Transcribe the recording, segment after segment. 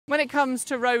When it comes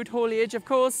to road haulage, of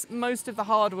course, most of the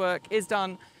hard work is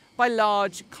done by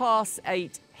large Class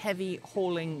 8 heavy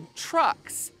hauling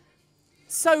trucks.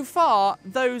 So far,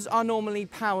 those are normally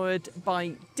powered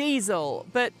by diesel,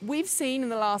 but we've seen in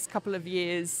the last couple of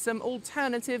years some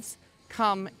alternatives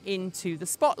come into the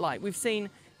spotlight. We've seen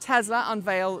Tesla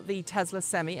unveil the Tesla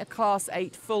Semi, a Class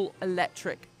 8 full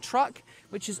electric truck,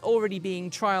 which is already being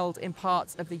trialled in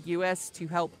parts of the US to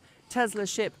help Tesla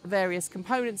ship various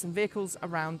components and vehicles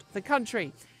around the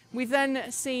country. We've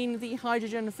then seen the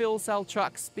hydrogen fuel cell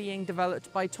trucks being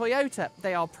developed by Toyota.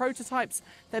 They are prototypes.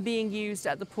 They're being used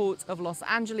at the port of Los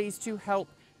Angeles to help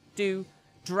do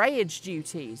drayage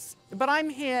duties. But I'm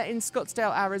here in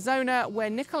Scottsdale, Arizona, where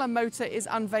Nikola Motors is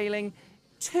unveiling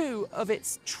 2 of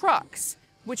its trucks,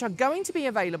 which are going to be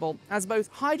available as both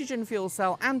hydrogen fuel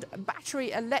cell and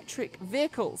battery electric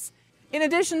vehicles. In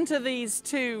addition to these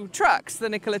 2 trucks, the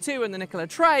Nikola 2 and the Nikola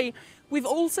Tre, we've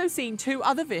also seen 2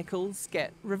 other vehicles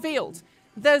get revealed.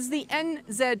 There's the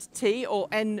NZT or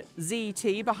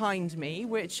NZT behind me,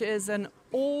 which is an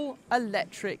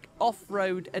all-electric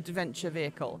off-road adventure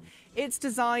vehicle. It's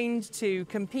designed to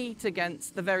compete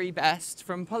against the very best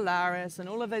from Polaris and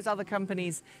all of those other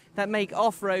companies that make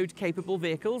off-road capable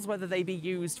vehicles, whether they be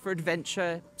used for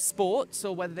adventure sports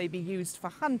or whether they be used for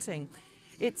hunting.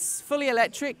 It's fully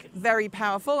electric, very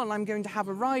powerful, and I'm going to have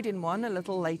a ride in one a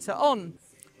little later on.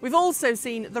 We've also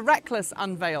seen the Reckless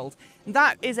unveiled.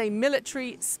 That is a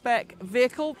military spec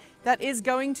vehicle that is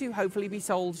going to hopefully be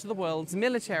sold to the world's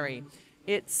military.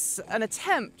 It's an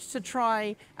attempt to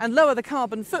try and lower the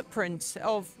carbon footprint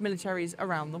of militaries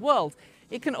around the world.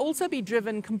 It can also be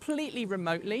driven completely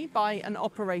remotely by an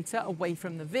operator away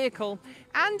from the vehicle,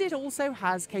 and it also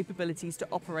has capabilities to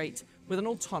operate with an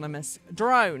autonomous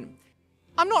drone.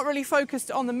 I'm not really focused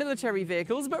on the military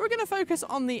vehicles, but we're going to focus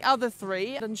on the other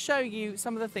 3 and show you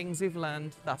some of the things we've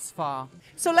learned thus far.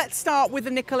 So let's start with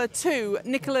the Nikola 2,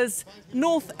 Nikola's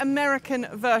North American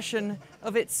version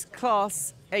of its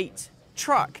Class 8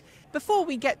 truck. Before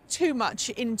we get too much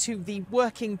into the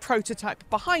working prototype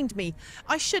behind me,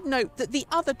 I should note that the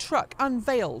other truck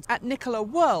unveiled at Nikola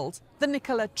World, the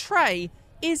Nikola Tre,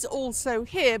 is also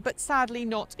here, but sadly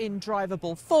not in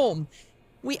drivable form.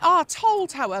 We are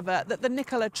told, however, that the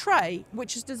Nikola Tre,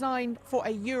 which is designed for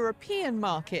a European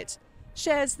market,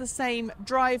 shares the same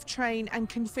drivetrain and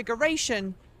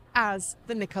configuration as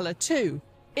the Nikola 2.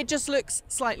 It just looks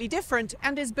slightly different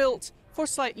and is built for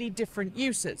slightly different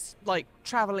uses, like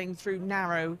travelling through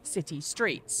narrow city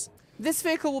streets. This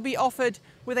vehicle will be offered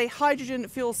with a hydrogen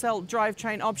fuel cell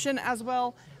drivetrain option as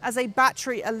well as a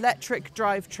battery electric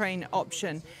drivetrain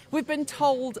option. We've been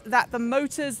told that the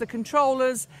motors, the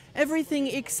controllers, everything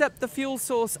except the fuel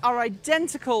source are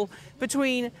identical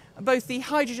between both the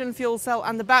hydrogen fuel cell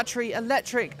and the battery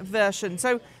electric version.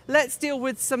 So let's deal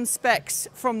with some specs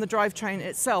from the drivetrain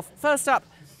itself. First up,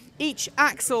 each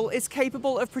axle is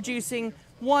capable of producing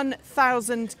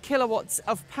 1,000 kilowatts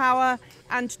of power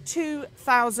and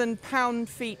 2,000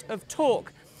 pound-feet of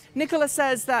torque. Nikola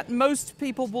says that most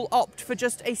people will opt for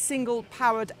just a single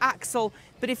powered axle,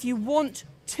 but if you want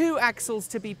 2 axles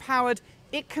to be powered,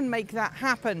 it can make that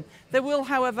happen. There will,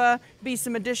 however, be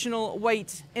some additional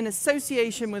weight in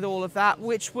association with all of that,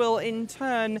 which will in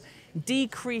turn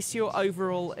decrease your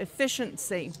overall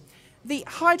efficiency. The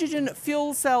hydrogen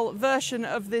fuel cell version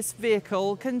of this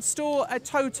vehicle can store a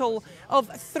total of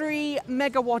 3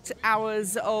 megawatt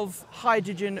hours of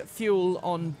hydrogen fuel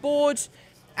on board,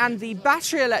 and the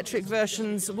battery electric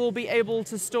versions will be able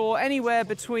to store anywhere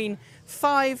between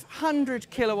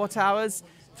 500 kilowatt hours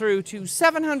through to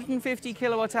 750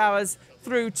 kilowatt hours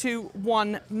through to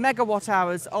 1 megawatt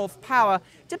hours of power,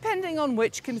 depending on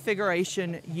which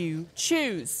configuration you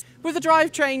choose. With the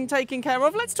drivetrain taken care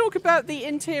of, let's talk about the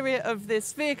interior of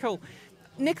this vehicle.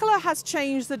 Nikola has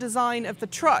changed the design of the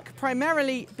truck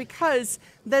primarily because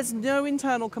there's no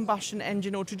internal combustion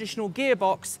engine or traditional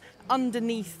gearbox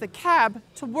underneath the cab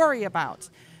to worry about.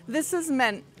 This has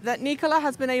meant that Nikola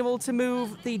has been able to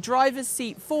move the driver's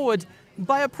seat forward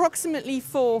by approximately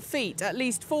 4 feet, at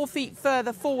least 4 feet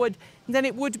further forward than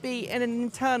it would be in an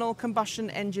internal combustion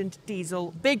engined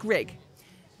diesel big rig.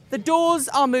 The doors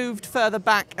are moved further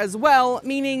back as well,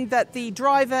 meaning that the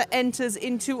driver enters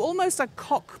into almost a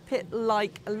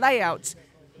cockpit-like layout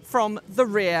from the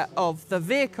rear of the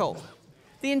vehicle.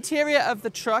 The interior of the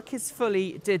truck is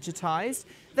fully digitized.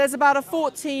 There's about a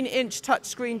 14-inch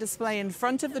touchscreen display in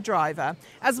front of the driver,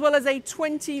 as well as a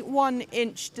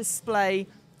 21-inch display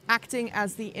acting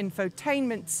as the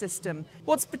infotainment system.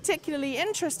 What's particularly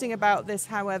interesting about this,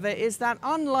 however, is that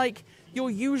unlike your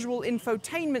usual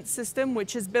infotainment system,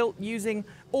 which is built using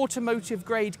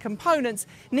automotive-grade components,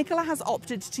 Nikola has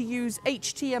opted to use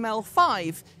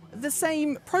HTML5 the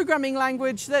same programming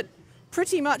language that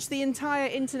pretty much the entire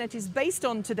internet is based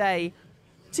on today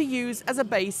to use as a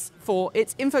base for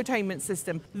its infotainment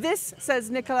system. This, says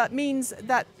Nikola, means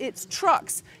that its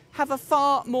trucks have a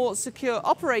far more secure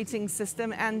operating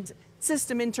system and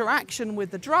system interaction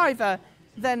with the driver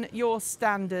than your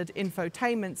standard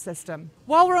infotainment system.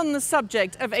 While we're on the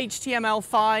subject of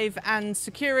HTML5 and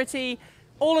security,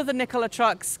 all of the Nikola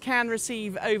trucks can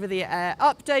receive over-the-air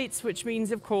updates, which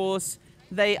means, of course,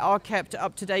 they are kept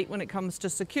up to date when it comes to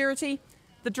security.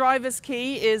 The driver's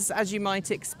key is, as you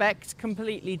might expect,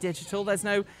 completely digital. There's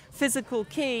no physical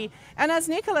key. And as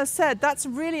Nikola said, that's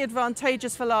really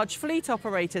advantageous for large fleet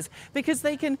operators because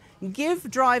they can give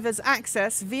drivers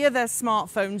access via their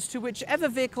smartphones to whichever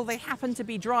vehicle they happen to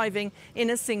be driving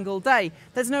in a single day.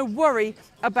 There's no worry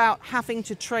about having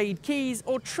to trade keys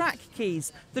or track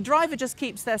keys. The driver just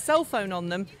keeps their cell phone on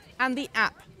them and the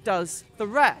app does the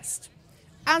rest.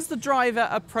 As the driver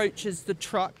approaches the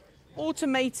truck,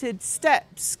 automated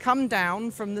steps come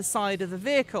down from the side of the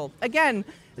vehicle. Again,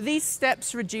 these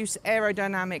steps reduce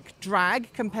aerodynamic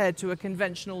drag compared to a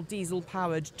conventional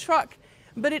diesel-powered truck,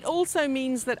 but it also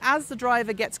means that as the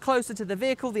driver gets closer to the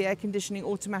vehicle, the air conditioning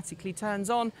automatically turns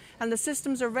on and the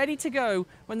systems are ready to go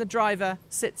when the driver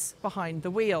sits behind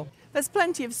the wheel. There's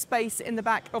plenty of space in the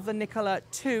back of the Nikola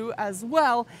 2 as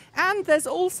well, and there's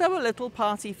also a little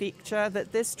party feature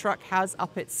that this truck has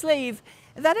up its sleeve.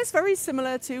 That is very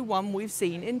similar to one we've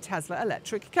seen in Tesla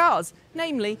electric cars,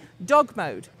 namely dog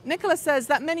mode. Nikola says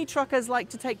that many truckers like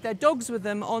to take their dogs with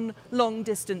them on long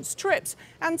distance trips,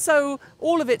 and so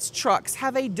all of its trucks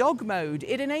have a dog mode.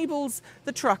 It enables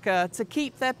the trucker to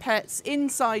keep their pets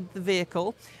inside the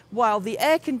vehicle while the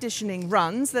air conditioning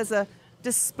runs. There's a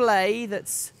display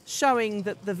that's showing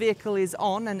that the vehicle is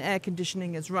on and air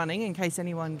conditioning is running in case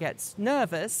anyone gets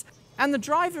nervous. And the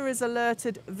driver is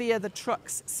alerted via the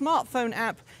truck's smartphone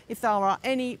app if there are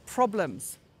any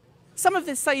problems. Some of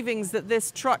the savings that this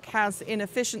truck has in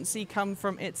efficiency come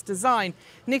from its design.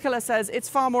 Nikola says it's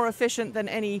far more efficient than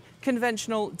any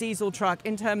conventional diesel truck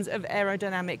in terms of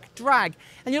aerodynamic drag.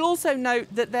 And you'll also note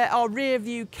that there are rear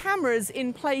view cameras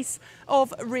in place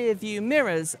of rear view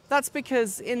mirrors. That's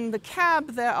because in the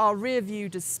cab there are rear view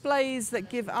displays that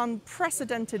give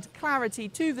unprecedented clarity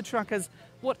to the truckers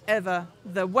whatever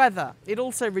the weather. It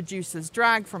also reduces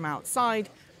drag from outside,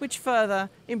 which further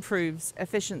improves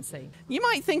efficiency. You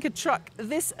might think a truck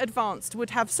this advanced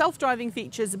would have self-driving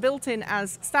features built in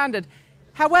as standard.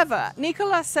 However,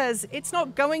 Nikola says it's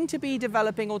not going to be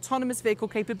developing autonomous vehicle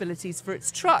capabilities for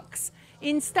its trucks.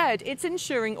 Instead, it's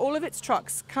ensuring all of its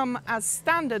trucks come as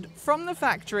standard from the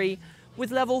factory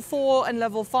with level 4 and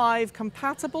level 5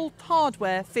 compatible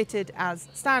hardware fitted as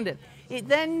standard. It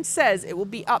then says it will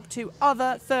be up to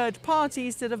other third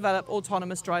parties to develop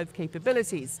autonomous drive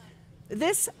capabilities.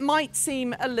 This might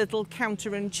seem a little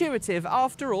counterintuitive.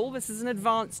 After all, this is an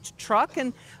advanced truck,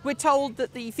 and we're told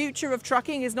that the future of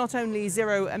trucking is not only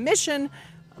zero emission,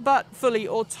 but fully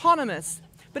autonomous.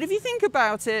 But if you think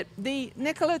about it, the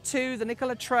Nikola 2, the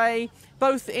Nikola Tre,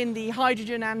 both in the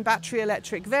hydrogen and battery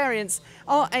electric variants,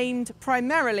 are aimed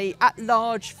primarily at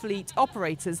large fleet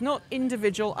operators, not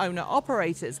individual owner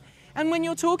operators. And when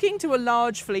you're talking to a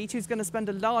large fleet who's going to spend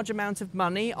a large amount of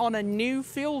money on a new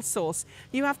fuel source,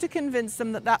 you have to convince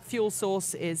them that that fuel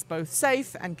source is both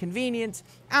safe and convenient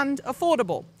and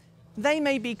affordable. They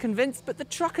may be convinced, but the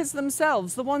truckers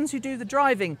themselves, the ones who do the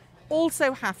driving,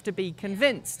 also have to be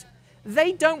convinced.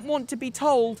 They don't want to be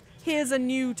told, here's a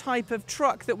new type of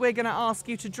truck that we're going to ask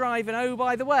you to drive, and oh,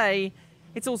 by the way,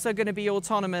 it's also going to be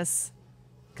autonomous.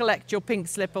 Collect your pink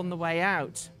slip on the way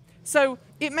out. So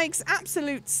it makes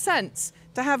absolute sense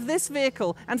to have this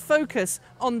vehicle and focus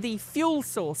on the fuel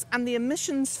source and the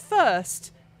emissions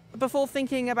first before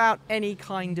thinking about any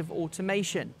kind of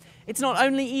automation. It's not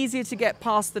only easier to get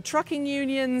past the trucking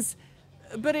unions,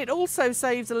 but it also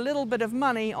saves a little bit of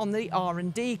money on the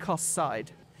R&D cost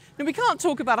side. Now, we can't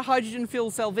talk about a hydrogen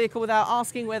fuel cell vehicle without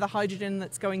asking where the hydrogen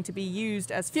that's going to be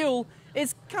used as fuel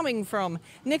is coming from.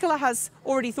 Nikola has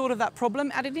already thought of that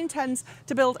problem, and it intends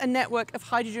to build a network of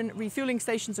hydrogen refueling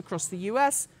stations across the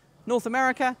US, North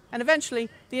America, and eventually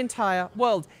the entire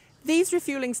world. These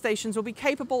refueling stations will be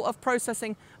capable of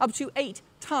processing up to 8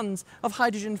 tons of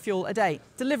hydrogen fuel a day,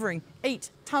 delivering 8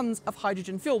 tons of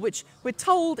hydrogen fuel, which we're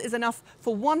told is enough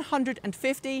for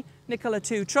 150 Nikola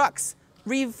 2 trucks,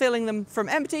 refilling them from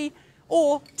empty,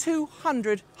 or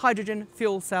 200 hydrogen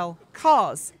fuel cell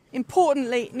cars.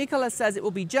 Importantly, Nikola says it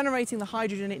will be generating the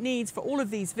hydrogen it needs for all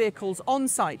of these vehicles on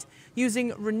site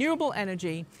using renewable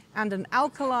energy and an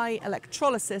alkali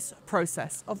electrolysis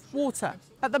process of water.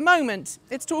 At the moment,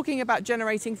 it's talking about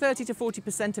generating 30 to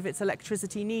 40% of its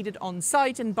electricity needed on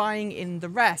site and buying in the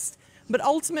rest. But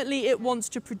ultimately, it wants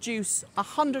to produce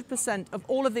 100% of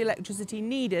all of the electricity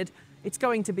needed. It's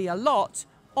going to be a lot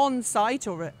on site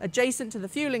or adjacent to the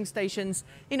fueling stations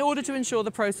in order to ensure the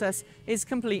process is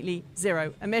completely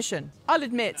zero emission. I'll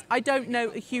admit I don't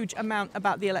know a huge amount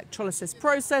about the electrolysis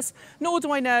process, nor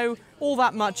do I know all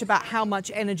that much about how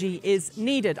much energy is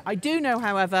needed. I do know,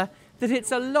 however, that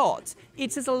it's a lot.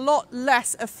 It is a lot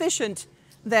less efficient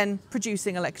than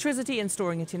producing electricity and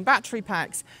storing it in battery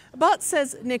packs. But,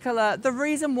 says Nikola, the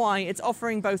reason why it's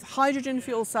offering both hydrogen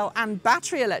fuel cell and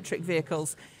battery electric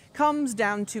vehicles comes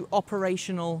down to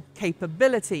operational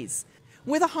capabilities.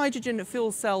 With a hydrogen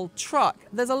fuel cell truck,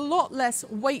 there's a lot less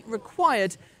weight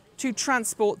required to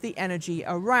transport the energy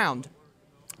around.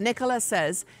 Nikola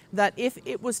says that if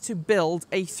it was to build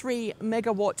a 3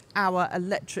 megawatt hour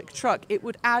electric truck, it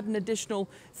would add an additional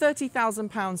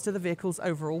 £30,000 to the vehicle's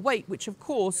overall weight, which of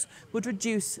course would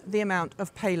reduce the amount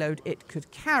of payload it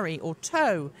could carry or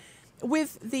tow.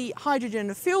 With the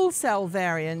hydrogen fuel cell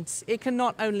variant, it can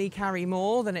not only carry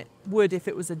more than it would if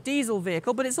it was a diesel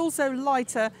vehicle, but it's also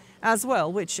lighter as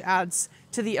well, which adds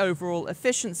to the overall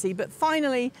efficiency. But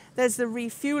finally, there's the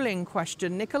refueling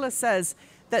question. Nikola says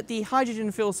that the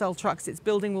hydrogen fuel cell trucks it's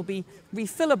building will be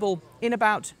refillable in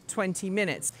about 20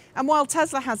 minutes. And while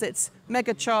Tesla has its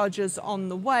mega chargers on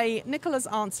the way, Nikola's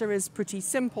answer is pretty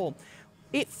simple.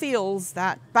 It feels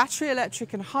that battery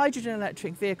electric and hydrogen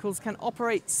electric vehicles can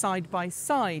operate side by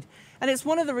side. And it's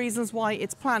one of the reasons why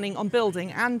it's planning on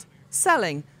building and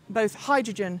selling both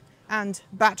hydrogen and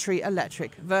battery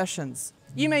electric versions.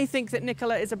 You may think that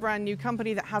Nikola is a brand new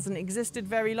company that hasn't existed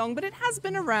very long, but it has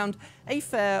been around a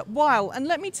fair while. And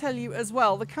let me tell you as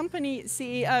well, the company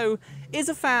CEO is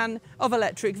a fan of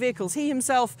electric vehicles. He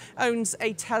himself owns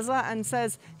a Tesla and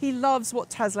says he loves what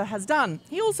Tesla has done.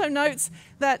 He also notes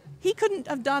that he couldn't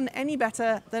have done any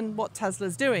better than what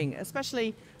Tesla's doing,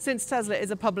 especially since Tesla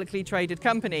is a publicly traded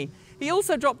company. He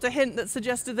also dropped a hint that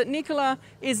suggested that Nikola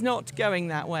is not going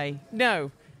that way.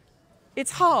 No,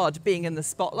 it's hard being in the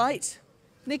spotlight.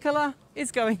 Nikola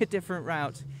is going a different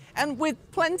route. And with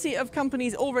plenty of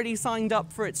companies already signed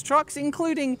up for its trucks,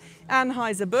 including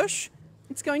Anheuser-Busch,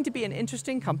 it's going to be an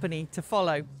interesting company to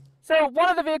follow. So one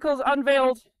of the vehicles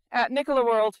unveiled at Nikola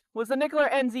World was the Nikola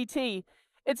NZT.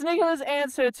 It's Nikola's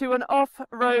answer to an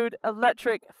off-road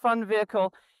electric fun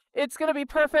vehicle. It's going to be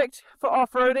perfect for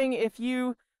off-roading if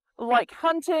you like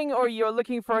hunting or you're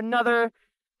looking for another,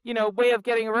 way of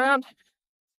getting around.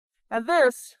 And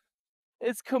this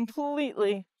is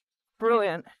completely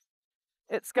brilliant.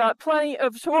 It's got plenty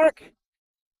of torque.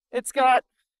 It's got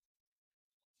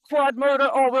quad motor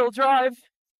all-wheel drive,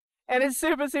 and it's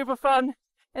super, super fun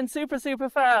and super, super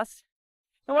fast.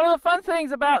 And one of the fun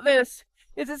things about this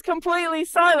is it's completely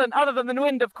silent, other than the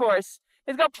wind, of course.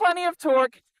 It's got plenty of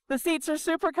torque. The seats are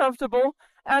super comfortable.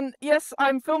 And yes,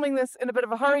 I'm filming this in a bit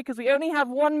of a hurry because we only have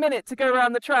 1 minute to go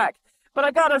around the track. But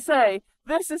I gotta say,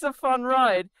 this is a fun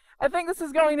ride. I think this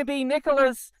is going to be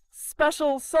Nikola's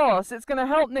special sauce. It's going to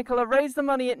help Nikola raise the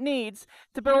money it needs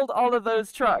to build all of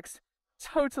those trucks.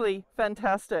 Totally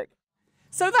fantastic.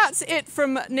 So that's it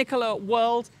from Nikola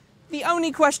World. The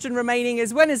only question remaining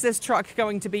is, when is this truck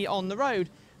going to be on the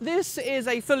road? This is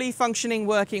a fully functioning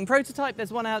working prototype.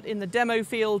 There's one out in the demo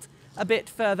field a bit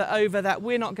further over that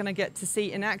we're not going to get to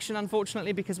see in action,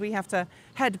 unfortunately, because we have to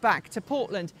head back to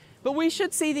Portland. But we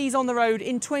should see these on the road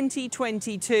in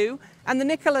 2022. And the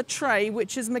Nikola Tray,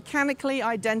 which is mechanically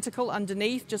identical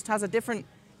underneath, just has a different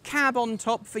cab on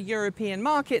top for European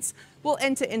markets, will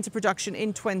enter into production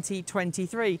in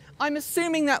 2023. I'm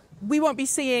assuming that we won't be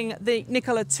seeing the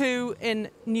Nikola 2 in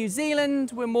New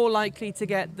Zealand. We're more likely to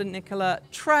get the Nikola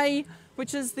Tray,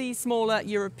 which is the smaller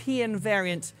European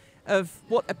variant of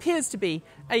what appears to be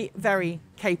a very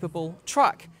capable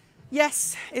truck.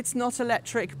 Yes, it's not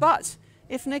electric, but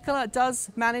if Nikola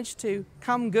does manage to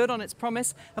come good on its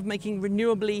promise of making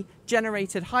renewably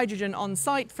generated hydrogen on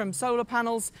site from solar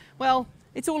panels, well,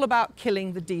 it's all about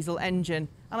killing the diesel engine.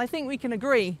 And I think we can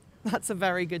agree that's a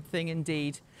very good thing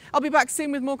indeed. I'll be back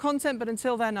soon with more content, but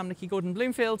until then, I'm Nikki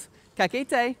Gordon-Bloomfield. Ka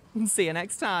kite, and see you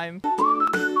next time.